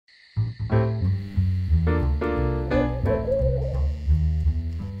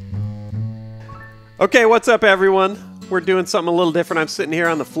Okay, what's up, everyone? We're doing something a little different. I'm sitting here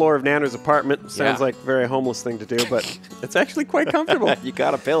on the floor of Nanners' apartment. Sounds like a very homeless thing to do, but it's actually quite comfortable. You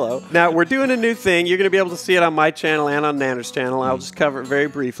got a pillow. Now, we're doing a new thing. You're going to be able to see it on my channel and on Nanners' channel. I'll just cover it very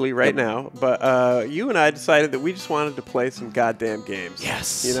briefly right now. But you and I decided that we just wanted to play some goddamn games.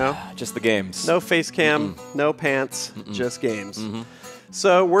 Yes. You know? Just the games. No face cam, no pants, just games.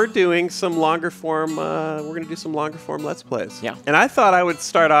 So we're doing some longer form, we're going to do some longer form Let's Plays. Yeah. And I thought I would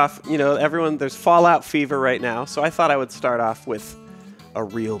start off, you know, everyone, there's Fallout fever right now, so I thought I would start off with a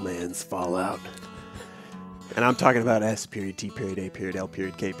real man's Fallout. And I'm talking about S period, T period, A period, L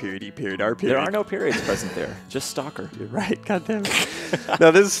period, K period, E period, R period. There are no periods present there. Just Stalker. You're right, goddamn it. No,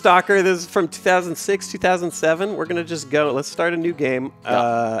 this is Stalker. This is from 2006, 2007. We're going to just go. Let's start a new game,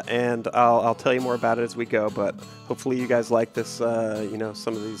 and I'll tell you more about it as we go, but hopefully you guys like this, you know,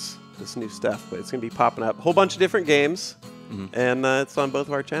 some of this new stuff. But it's going to be popping up. A whole bunch of different games, and it's on both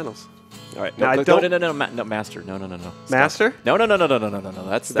of our channels. All right. Now, No, Master. No. Master? No.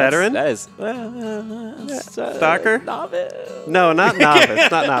 That's Veteran? That is. Stalker? Novice. No, not novice.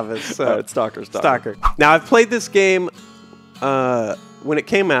 Not novice. It's Stalker. Stalker. Now, I've played this game when it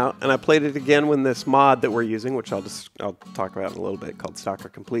came out, and I played it again when this mod that we're using, which I'll talk about in a little bit, called Stalker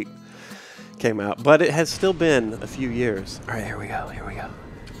Complete, came out. But it has still been a few years. All right, here we go.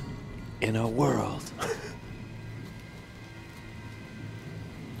 In a world.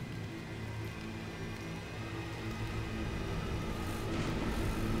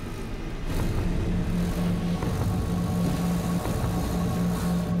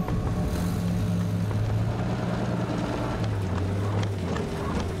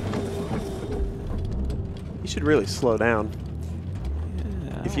 You should really slow down.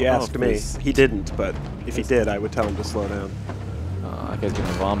 Yeah, if you asked me. He didn't, but if he did, I would tell him to slow down. That guy's gonna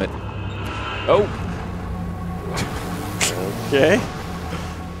vomit. Oh! Okay.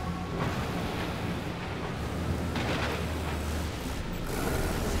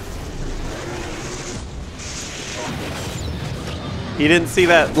 He didn't see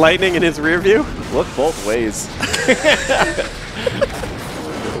that lightning in his rear view? Look both ways.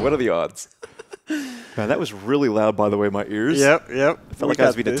 What are the odds? Man, that was really loud, by the way, my ears. Yep. I felt like I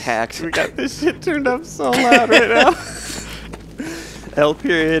was being attacked. We got this shit turned up so loud right now. L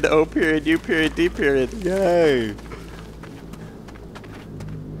period, O period, U period, D period. Yay.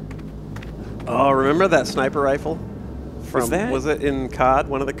 Oh, remember that sniper rifle? Was it in COD?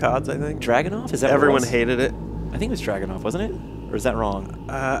 One of the CODs, I think? Dragunov? Is that Everyone hated it. I think it was Dragunov, wasn't it? Or is that wrong?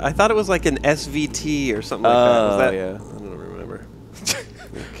 I thought it was like an SVT or something like that. Was that? Yeah. I don't remember.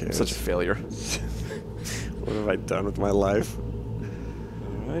 I'm such a failure. What have I done with my life?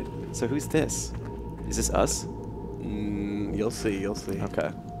 All right. So who's this? Is this us? You'll see.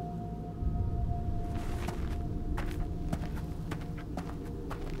 Okay.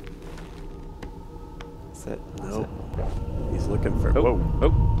 Is that? No. He's looking for.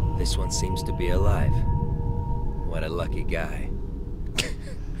 Oh. This one seems to be alive. What a lucky guy.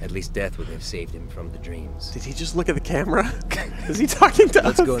 At least death would have saved him from the dreams. Did he just look at the camera? Is he talking to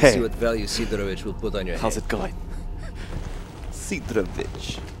us? Let's go and see what value Sidorovich will put on your How's head. it going?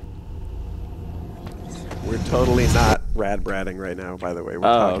 Sidrovich. We're totally not rad-bradding right now, by the way. We're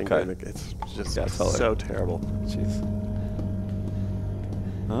talking gimmick. It's just so terrible. Jeez.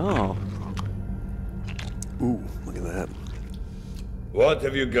 Oh. Ooh, look at that. What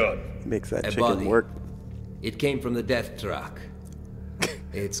have you got? Makes that A chicken body. work. It came from the death truck.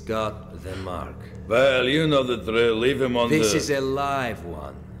 It's got the mark. Well, you know the drill. Leave him on This is a live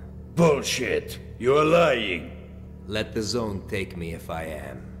one. Bullshit. You are lying. Let the zone take me if I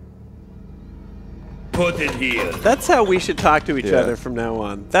am. Put it here. That's how we should talk to each other from now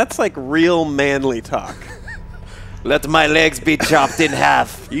on. That's like real manly talk. Let my legs be chopped in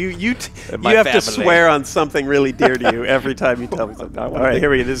half. You have to swear on something really dear to you every time you tell me something. All right, here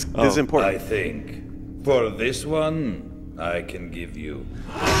we go. This is important. I think for this one, I can give you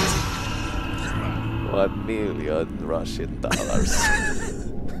 1 million Russian dollars.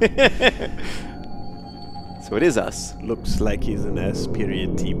 So it is us. Looks like he's an S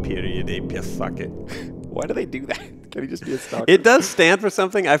period, T period, A period. Fuck it. Why do they do that? Can he just be a stalker? It does stand for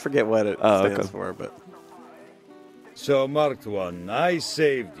something. I forget what it stands for, but. So, marked one, I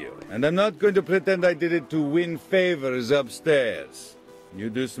saved you. And I'm not going to pretend I did it to win favors upstairs.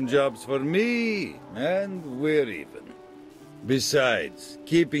 You do some jobs for me, and we're even. Besides,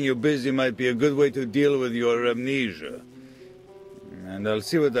 keeping you busy might be a good way to deal with your amnesia. And I'll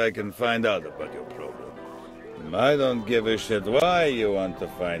see what I can find out about your problem. I don't give a shit why you want to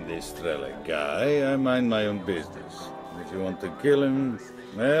find this Strelek guy. I mind my own business. If you want to kill him,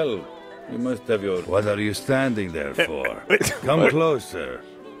 well, you must have your... What are you standing there for? Come closer.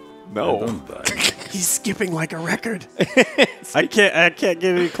 No. I don't bite. He's skipping like a record. I can't get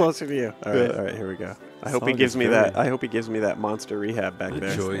any closer to you. All right, here we go. I hope he Song gives is me very- that. I hope he gives me that monster rehab back The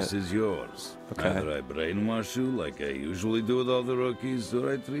there. choice is yours. Okay. Either I brainwash you like I usually do with all the rookies,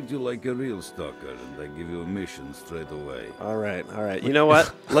 or I treat you like a real stalker and I give you a mission straight away. All right, all right. You know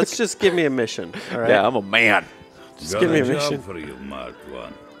what? Let's just give me a mission. All right. Yeah, I'm a man. Just Got give me a job mission. for you, Mark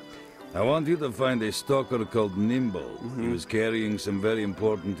 1. I want you to find a stalker called Nimble. He was carrying some very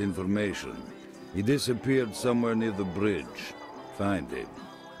important information. He disappeared somewhere near the bridge. Find him.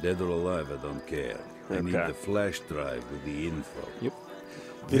 Dead or alive, I don't care. I need Okay. the flash drive with the info. Yep.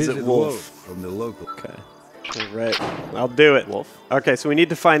 Visit Visit Wolf. Wolf from the local. Okay. All right, I'll do it. Wolf. Okay, so we need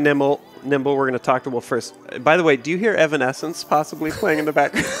to find Nimble. Nimble, we're going to talk to Wolf first. By the way, do you hear Evanescence possibly playing in the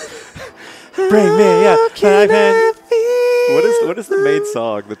background? Bring me up. What is the main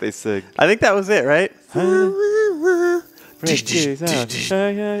song that they sing? I think that was it, right? I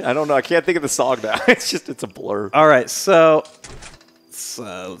don't know. I can't think of the song now. It's a blur. All right, so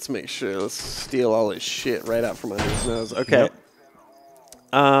let's make sure. Let's steal all his shit right out from under his nose. Okay. Yep.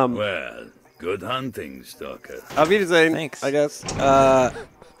 Well, good hunting, stalker. Auf Wiedersehen, Thanks. I guess.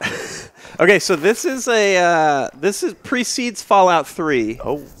 Okay, so this is precedes Fallout 3.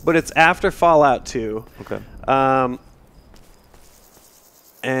 Oh. But it's after Fallout 2. Okay.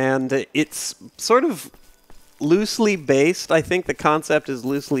 And it's sort of loosely based. I think the concept is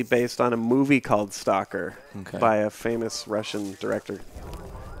loosely based on a movie called Stalker Okay. by a famous Russian director,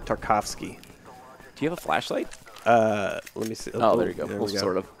 Tarkovsky. Do you have a flashlight? Let me see. Oh, there you go. There Well, we go.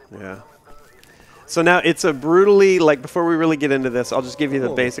 sort of. Yeah. So now it's a brutally, like, before we really get into this, I'll just give you the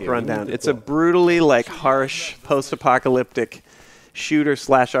basic rundown. It's a brutally, like, harsh, post-apocalyptic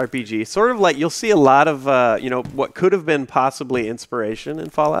shooter/RPG. Sort of like, you'll see a lot of, what could have been possibly inspiration in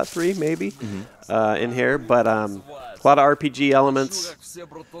Fallout 3, maybe, in here. But a lot of RPG elements.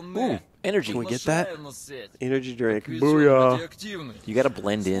 Ooh, energy. Can we get that? Energy drink. Booyah. You got to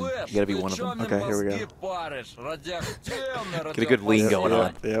blend in. You got to be one of them. Okay, here we go. Get a good lean going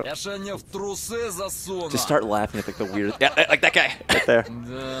on. Yep. Just start laughing at like the weird. Yeah, like that guy. Right there.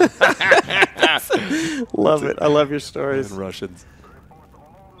 Love it. I love your stories. And Russians.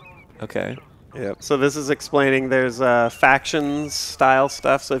 Okay. Yep. So this is explaining there's factions style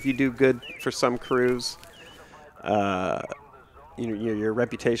stuff. So if you do good for some crews, your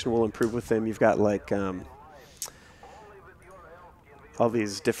reputation will improve with them. You've got like all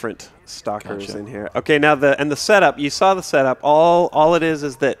these different stalkers Gotcha. in here. Okay, now the setup. You saw the setup. All it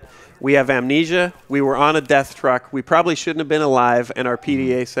is that we have amnesia. We were on a death truck. We probably shouldn't have been alive, and our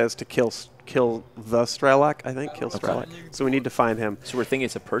PDA says to kill the S.T.A.L.K.E.R, I think. Kill S.T.A.L.K.E.R. So we need to find him. So we're thinking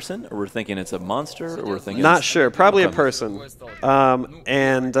it's a person, or we're thinking it's a monster, or we're thinking Not it's sure. Probably a Okay. person.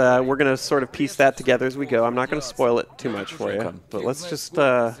 And we're going to sort of piece that together as we go. I'm not going to spoil it too much for you, but let's just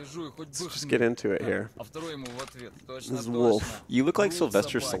get into it here. This is Wolf. You look like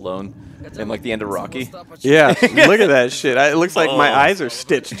Sylvester Stallone in like the end of Rocky. Yeah, look at that shit. It looks like my eyes are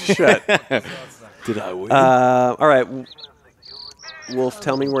stitched shut. Did I win? All right. Wolf,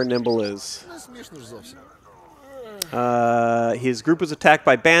 tell me where Nimble is. His group was attacked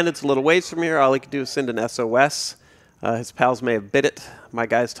by bandits a little ways from here. All he could do is send an SOS. His pals may have bit it. My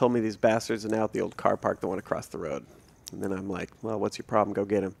guys told me these bastards are now at the old car park that went across the road. And then I'm like, well, what's your problem? Go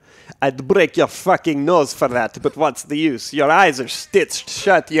get him. I'd break your fucking nose for that, but what's the use? Your eyes are stitched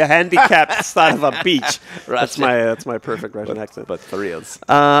shut, you handicapped son of a bitch. That's my perfect Russian accent. But for reals.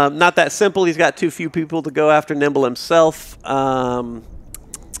 Not that simple. He's got too few people to go after Nimble himself.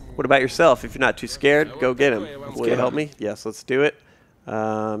 What about yourself? If you're not too scared, go get him. Will you help me? Yes, let's do it.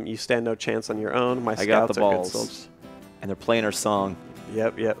 You stand no chance on your own. My I got scouts the are good balls. soldiers. And they're playing our song.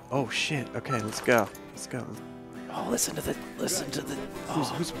 Yep. Oh shit. Okay, let's go. Let's go. Oh, listen to the.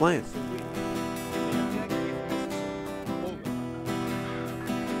 Who's playing?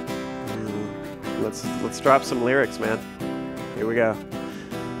 Let's drop some lyrics, man. Here we go.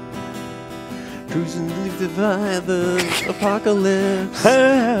 Cruising through the apocalypse.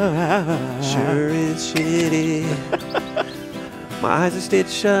 Sure is shitty. My eyes are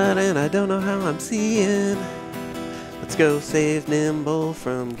stitched shut and I don't know how I'm seeing. Let's go save Nimble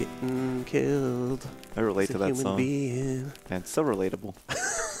from getting killed. I relate It's to a that human song. being. Man, it's so relatable.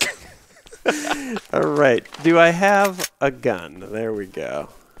 All right. Do I have a gun? There we go.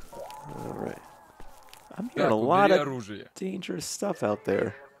 All right. I'm hearing a lot of dangerous stuff out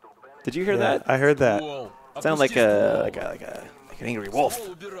there. Did you hear that? I heard that. Sound like an angry wolf.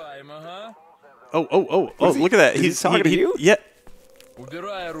 Oh! Look at that. Is he talking to you? Yeah.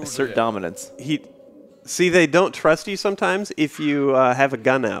 Assert dominance. See, they don't trust you sometimes if you have a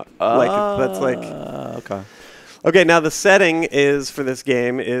gun out. Like that's like. Okay. Okay, now the setting is for this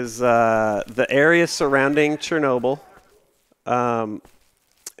game is the area surrounding Chernobyl,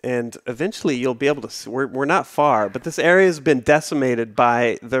 and eventually you'll be able to. We're not far, but this area has been decimated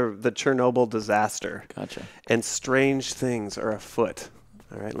by the Chernobyl disaster. Gotcha. And strange things are afoot.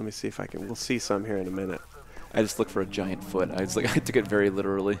 All right, let me see if I can. We'll see some here in a minute. I just looked for a giant foot. I took it very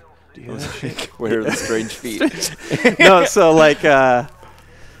literally. Do you hear that shit? Where are the strange feet? No, so like.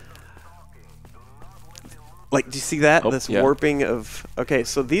 Like, do you see that? This warping of... Okay,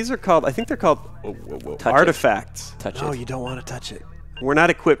 so these are called... I think they're called artifacts. Touch it. You don't want to touch it. We're not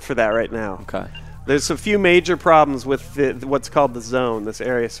equipped for that right now. Okay. There's a few major problems with what's called the zone, this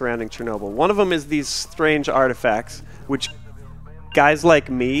area surrounding Chernobyl. One of them is these strange artifacts, which guys like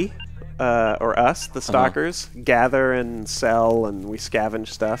me, or us, the stalkers, gather and sell, and we scavenge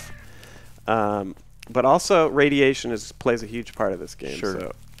stuff. But also, radiation plays a huge part of this game. Sure.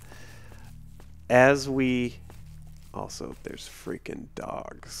 So as we... Also, there's freaking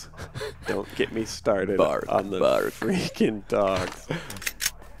dogs. Don't get me started on the freaking dogs.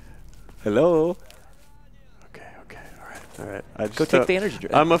 Hello. Okay, all right. Go take the energy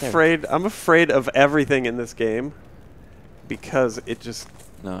drink. I'm afraid of everything in this game because it just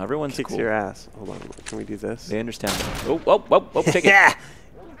everyone's kicks your ass. Hold on, can we do this? They understand. Oh, take it.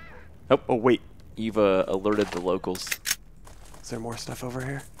 Oh, wait. You've alerted the locals. Is there more stuff over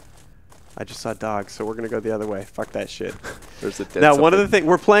here? I just saw dogs, so we're going to go the other way. Fuck that shit. Now, one of the things,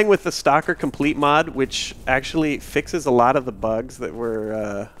 we're playing with the Stalker Complete mod, which actually fixes a lot of the bugs that were,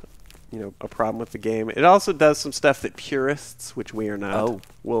 a problem with the game. It also does some stuff that purists, which we are not,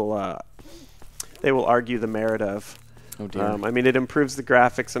 they will argue the merit of. Oh, dear. I mean, it improves the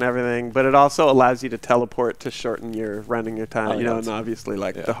graphics and everything, but it also allows you to teleport to shorten your running your time, and obviously,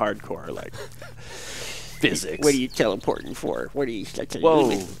 like, the hardcore, like... Physics. What are you teleporting for? What are you...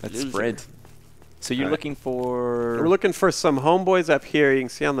 Whoa, that's sprint. So you're looking for... We're looking for some homeboys up here. You can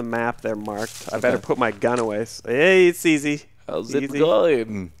see on the map they're marked. I better put my gun away. Hey, it's easy. How's it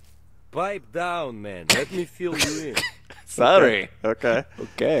going? Pipe down, man. Let me fill you in. Sorry. Okay.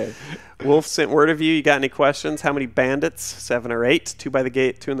 Wolf sent word of you. You got any questions? How many bandits? 7 or 8? 2 by the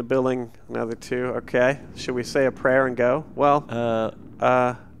gate, 2 in the building, another 2. Okay. Should we say a prayer and go? Well,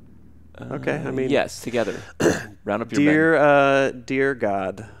 okay, I mean... Yes, together. Round up your men. Dear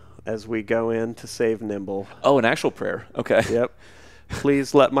God, as we go in to save Nimble... Oh, an actual prayer. Okay. Yep.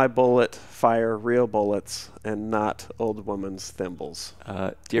 Please let my bullet fire real bullets and not old woman's thimbles.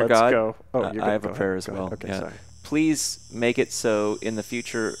 Dear Let's God, go. I have a prayer as well. Okay, sorry. Please make it so in the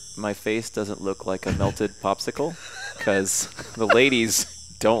future my face doesn't look like a melted popsicle, because the ladies...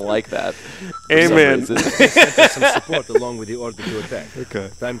 don't like that. Amen. Sent us some support along with the order to attack. Okay.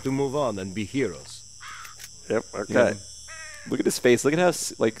 Time to move on and be heroes. Yep. Okay. Yeah. Look at his face. Look at how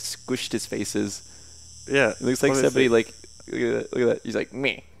like squished his face is. Yeah. It looks like somebody like. Look at that. He's like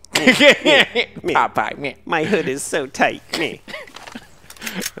me. Me. Popeye. Me. My hood is so tight. Me.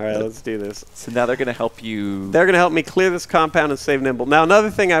 All right, let's do this. So now they're gonna help you. They're gonna help me clear this compound and save Nimble. Now, another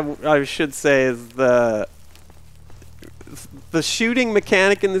thing I should say is the shooting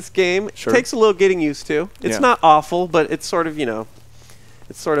mechanic in this game takes a little getting used to. It's not awful, but it's sort of,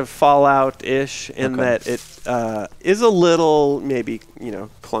 it's sort of Fallout-ish in that it is a little, maybe,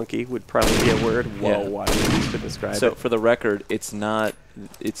 clunky would probably be a word. Whoa, why do you use to describe it? So for the record, it's not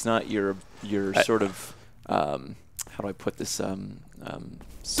your sort of, how do I put this,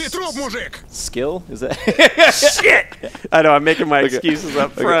 skill? Is that shit? I know, I'm making my excuses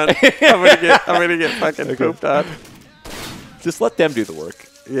up front. I'm gonna get fucking pooped on. Just let them do the work.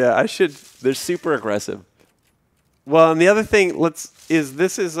 Yeah, I should. They're super aggressive. Well, and the other thing,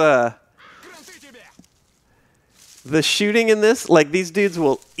 the shooting in this, like these dudes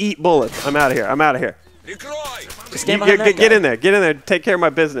will eat bullets. I'm out of here. Stand behind that guy. Get in there. Take care of my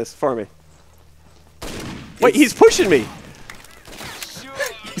business for me. Wait, he's pushing me.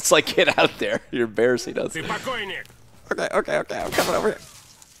 It's like, get out there. You're embarrassing us. Okay. I'm coming over here.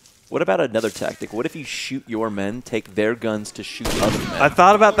 What about another tactic? What if you shoot your men, take their guns to shoot other men? I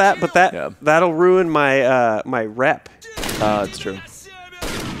thought about that, but that'll ruin my my rep. It's true.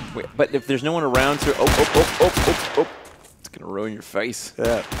 Wait, but if there's no one around to... Oh. It's going to ruin your face.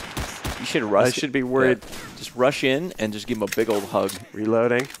 Yeah. You should rush. I should be worried. Yeah. Just rush in and just give him a big old hug.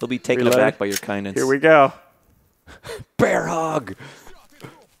 Reloading. He'll be taken aback by your kindness. Here we go. Bear hug!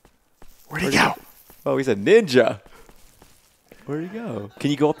 Where'd he go? Oh, he's a ninja. Where'd he go?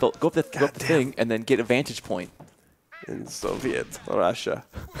 Can you go up the thing and then get a vantage point? In Soviet Russia.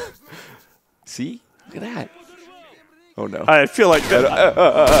 See? Look at that. Oh, no. I feel like that.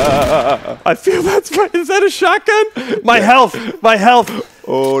 I feel that's my... Is that a shotgun? My health.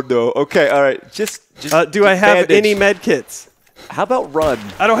 Oh no. Okay. All right. Just do I have bandage. any med kits? How about run?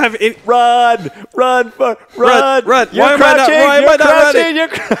 I don't have any. Run! Run! Run! You're Why am I not? Why am I not running? You're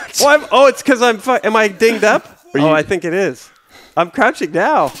crouching. Oh, it's because I'm. Am I dinged up? I think it is. I'm crouching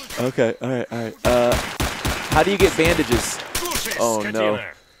now. Okay. All right. All right. How do you get bandages? Oh no.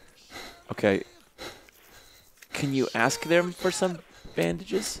 Okay. Can you ask them for some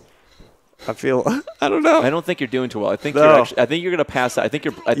bandages? I feel. I don't know. I don't think you're doing too well. I think No. I think you're gonna pass out. I think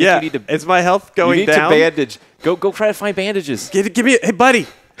you need to. Is my health going you need down? to bandage. Go try to find bandages. Give me. Hey, buddy.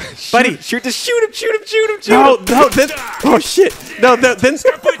 Buddy. Shoot him. No. Then. Oh shit. No. Then.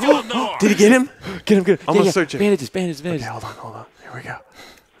 Did he get him? Get him. I'm gonna search him. Bandages. Okay, Hold on. Here we go.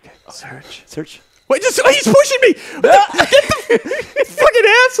 Okay. Search. Wait. He's pushing me. Get the fucking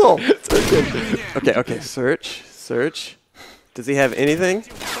asshole. Okay. Search. Does he have anything?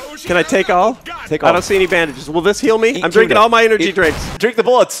 Can I take all? Take all. I don't see any bandages. Will this heal me? Eat I'm drinking tuna. all my energy drinks. Drink the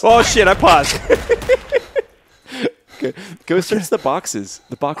bullets. Oh shit! I paused. Okay. Go search the boxes.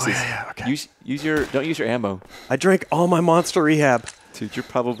 Oh, yeah, okay. Don't use your ammo. I drank all my monster rehab. Dude, you're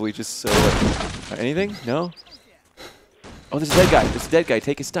probably just so. Anything? No. Oh, there's a dead guy.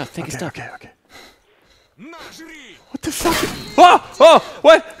 Take his stuff. Take his stuff. Okay. What the fuck? Oh!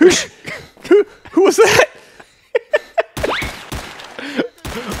 What? Who was that?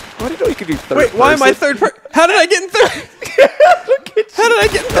 I didn't know you could do third Wait, why am I third person? How did I get in third? How did I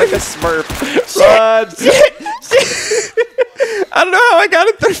get in third? Like a smurf. Run! I don't know how I got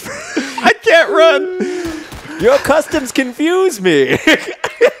in third person. I can't run. Your customs confuse me.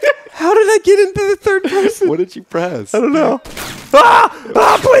 How did I get into the third person? What did you press? I don't know.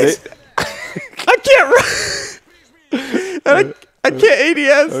 Please. I can't run. I can't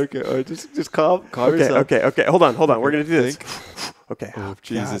ADS. Okay, all right, just calm yourself. Okay. Hold on. We're going to do this. Okay. Oh,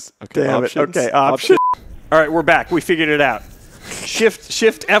 Jesus. God. Okay, Damn options. it. Okay, options. All right, we're back. We figured it out. Shift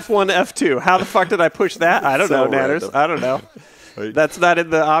F1, F2. How the fuck did I push that? I don't know, Nanners. random. I don't know. That's not in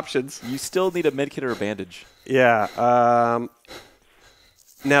the options. You still need a medkit or a bandage. Yeah.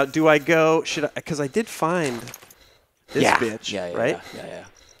 Now, do I go? Should I? Because I did find this bitch, right? Yeah.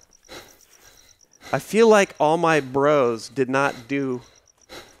 I feel like all my bros did not do.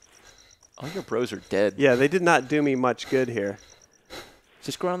 All your bros are dead. Yeah, they did not do me much good here.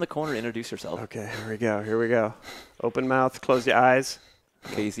 Just go around the corner and introduce yourself. Okay, here we go. Open mouth, close your eyes.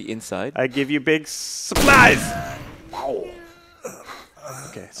 Okay, is he inside? I give you big supplies. Wow.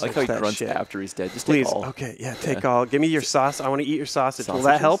 Okay, I like how he grunts after he's dead. Just please. take all. Okay, yeah, take all. Give me your sauce. I want to eat your sausage. Will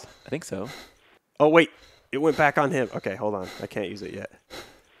that help? I think so. Oh, wait. It went back on him. Okay, hold on. I can't use it yet.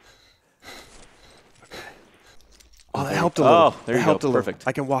 Okay. Oh, that helped a little. Oh, there you go. Perfect.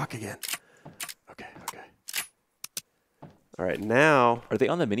 I can walk again. Okay. All right, now. Are they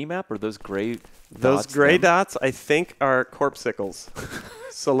on the mini-map or those gray dots? Those gray dots, I think, are corpsicles.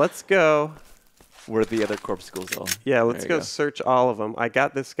 So let's go. Where are the other corpsicles all? Yeah, let's go search all of them. I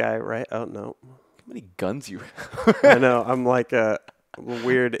got this guy, right? Oh, no. How many guns you have? I know. I'm like a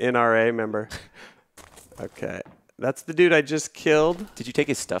weird NRA member. Okay. That's the dude I just killed. Did you take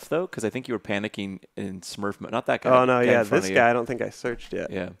his stuff, though? Because I think you were panicking in Smurf mode. Not that guy. Oh, no, yeah. This guy I don't think I searched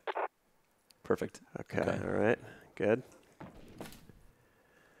yet. Yeah. Perfect. Okay. All right. Good.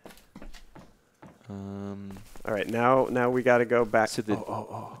 All right. Now we got to go back. So the,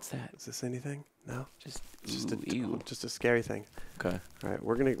 what's that? Is this anything? No. Just a scary thing. Okay. All right.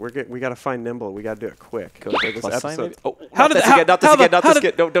 We got to find Nimble. We got to do it quick. Go to this episode. Oh, how did that? Not this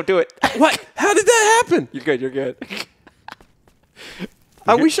again. Don't do it. What? How did that happen? You're good.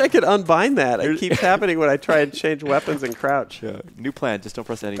 I wish I could unbind that. It keeps happening when I try and change weapons and crouch. Yeah. New plan. Just don't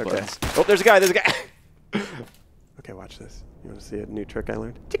press any buttons. Oh, there's a guy. Okay, watch this. You want to see a new trick I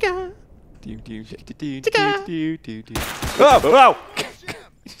learned? Oh!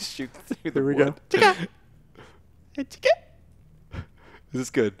 Shoot through the Here we wood. go. This is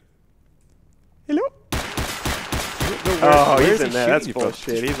good. Hello? Where he's is he in there. That's shooting you from?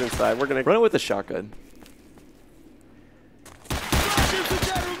 bullshit. He's inside. We're going to... Run it with a shotgun.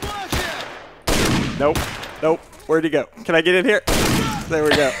 Nope. Where'd he go? Can I get in here? There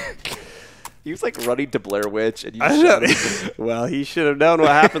we go. He was like running to Blair Witch, and you I shot know. him. Well, he should have known what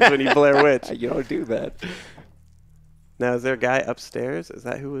happens when you Blair Witch. You don't do that. Now, is there a guy upstairs? Is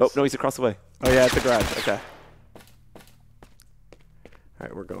that who was... Oh, no, he's across the way. Oh, yeah, at the garage. Okay. All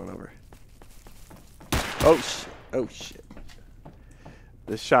right, we're going over. Oh, shit.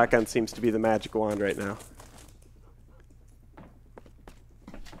 This shotgun seems to be the magic wand right now.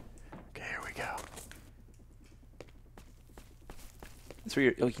 Okay, here we go. That's where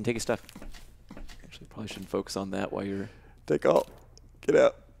you can take his stuff. Actually, probably shouldn't focus on that while you're... Take all. Get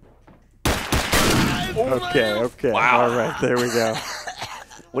out. Okay. Wow. All right, there we go.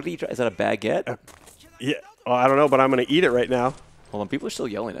 What did he try? Is that a baguette? Yeah. Oh, I don't know, but I'm going to eat it right now. Hold on. People are still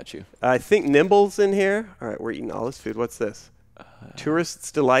yelling at you. I think Nimble's in here. All right, we're eating all this food. What's this?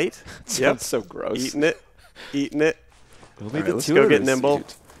 Tourist's Delight. Sounds so gross. Eating it. Eating it. All right, let's go get Nimble.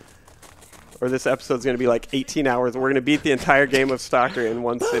 Or this episode's going to be like 18 hours. We're going to beat the entire game of Stalker in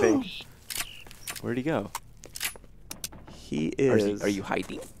one sitting. Where'd he go? He is. Are you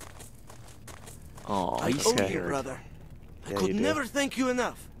hiding? Oh, I he's owe you, scared. brother. Yeah, I could you do. never thank you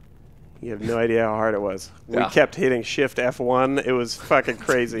enough. You have no idea how hard it was. Yeah. We kept hitting Shift F1. It was fucking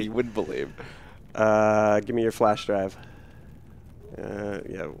crazy. You wouldn't believe. Give me your flash drive.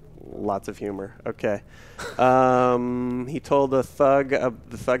 Yeah, lots of humor. Okay. He told the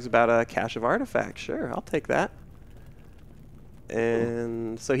thugs about a cache of artifacts. Sure, I'll take that.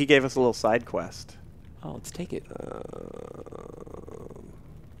 And so he gave us a little side quest. Oh, let's take it.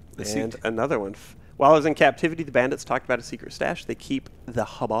 And another one. While I was in captivity, the bandits talked about a secret stash. They keep the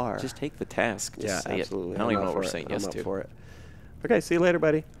Habar. Just take the task. Just say absolutely. it. I don't even know what we're saying yes I'm up to. for it. Okay, see you later,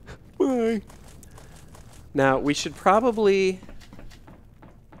 buddy. Bye. Now, we should probably...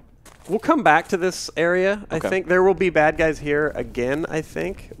 We'll come back to this area. Okay. I think there will be bad guys here again, I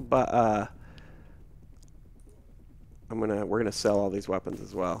think. But we're gonna sell all these weapons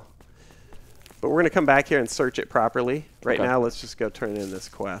as well. But we're gonna come back here and search it properly. Right Okay. now, let's just go turn in this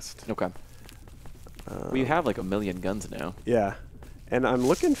quest. Okay. We have like 1 million guns now. Yeah. And I'm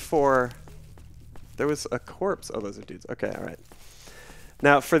looking for... There was a corpse. Oh, those are dudes. Okay, all right.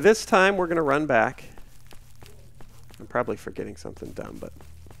 Now, for this time, we're going to run back. I'm probably forgetting something dumb, but...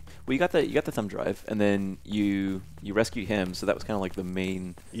 Well, you got the thumb drive, and then you rescued him, so that was kind of like the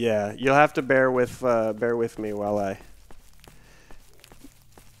main... Yeah, you'll have to bear with me while I...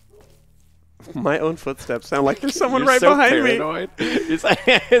 My own footsteps sound like there's someone right behind me.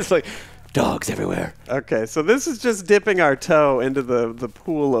 It's like dogs everywhere. Okay, so this is just dipping our toe into the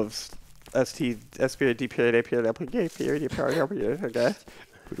pool of S.T.A.L.K.E.R. Okay.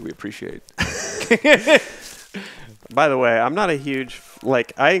 Who do we appreciate? By the way, I'm not a huge...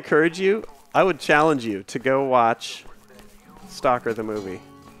 I encourage you, I would challenge you to go watch Stalker the movie.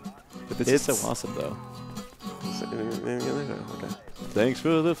 But this is so awesome, though. Okay. Thanks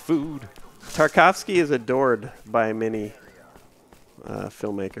for the food. Tarkovsky is adored by many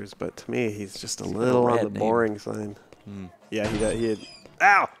filmmakers, but to me, he's just a little on the boring side. Yeah, he had...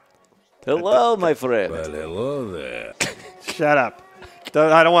 Ow! Hello, my friend. Well, hello there. Shut up.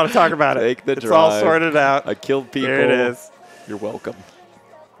 I don't want to talk about it. Take the it's drive. all sorted out. I killed people. There it is. You're welcome.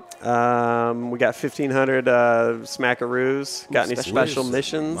 We got 1,500 smackaroos. Got any special Listen,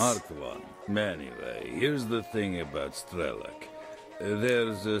 missions? Mark one. Anyway, here's the thing about S.T.A.L.K.E.R.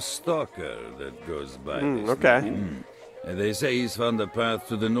 There's a stalker that goes by this okay. name. And they say he's found a path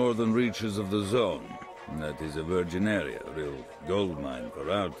to the northern reaches of the zone. That is a virgin area, a real gold mine for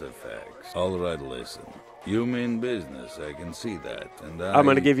artifacts. All right, listen. You mean business, I can see that. And I'm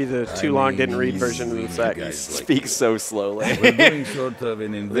going to give you the too long didn't read version in a sec. Speak so slowly. We're doing sort of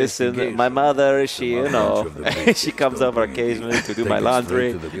an investigation. Listen, my mother, she, From you a know, bunch of the big she comes don't over bring occasionally it. to do Take my it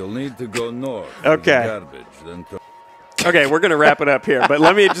laundry. straight to the- You'll need to go north. Okay. Garbage, then Okay, we're going to wrap it up here, but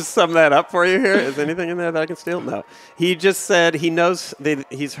let me just sum that up for you here. Is anything in there that I can steal? No. He just said he knows,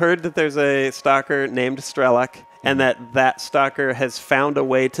 he's heard that there's a stalker named S.T.A.L.K.E.R. and that stalker has found a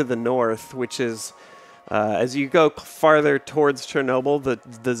way to the north, which is, as you go farther towards Chernobyl,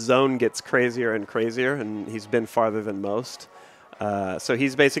 the zone gets crazier and crazier, and he's been farther than most. So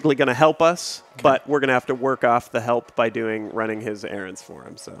he's basically going to help us, but we're going to have to work off the help by running his errands for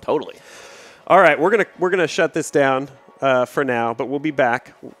him. So Totally. all right, we're gonna shut this down for now, but we'll be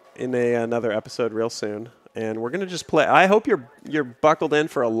back in another episode real soon, and we're gonna just play. I hope you're buckled in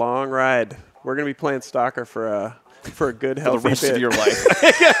for a long ride. We're gonna be playing Stalker for a good healthy The rest bit. of your life.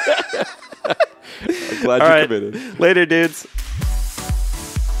 I'm glad All you right, committed. later, dudes.